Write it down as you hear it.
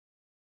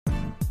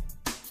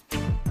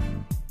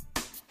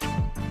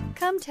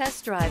Come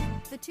test drive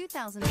the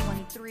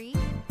 2023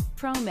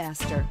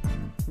 ProMaster.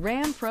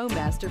 Ram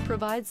ProMaster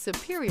provides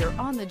superior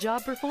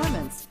on-the-job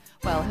performance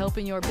while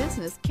helping your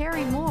business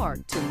carry more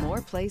to more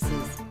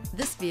places.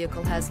 This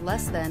vehicle has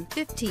less than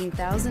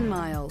 15,000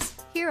 miles.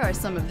 Here are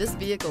some of this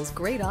vehicle's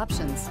great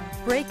options: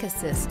 brake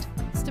assist,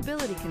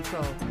 stability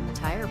control,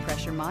 tire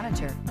pressure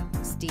monitor,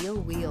 steel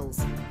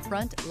wheels,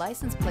 front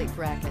license plate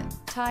bracket,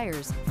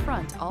 tires,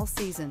 front all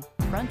season,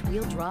 front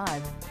wheel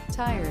drive,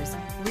 tires,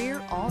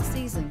 rear all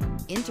season,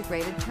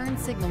 integrated turn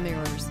signal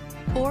mirrors,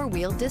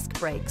 four-wheel disc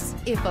brakes.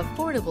 If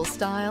affordable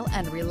style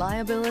and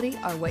reliability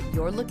are what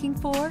you're looking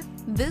for,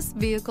 this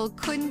vehicle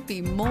couldn't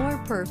be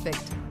more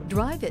perfect.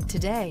 Drive it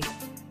today.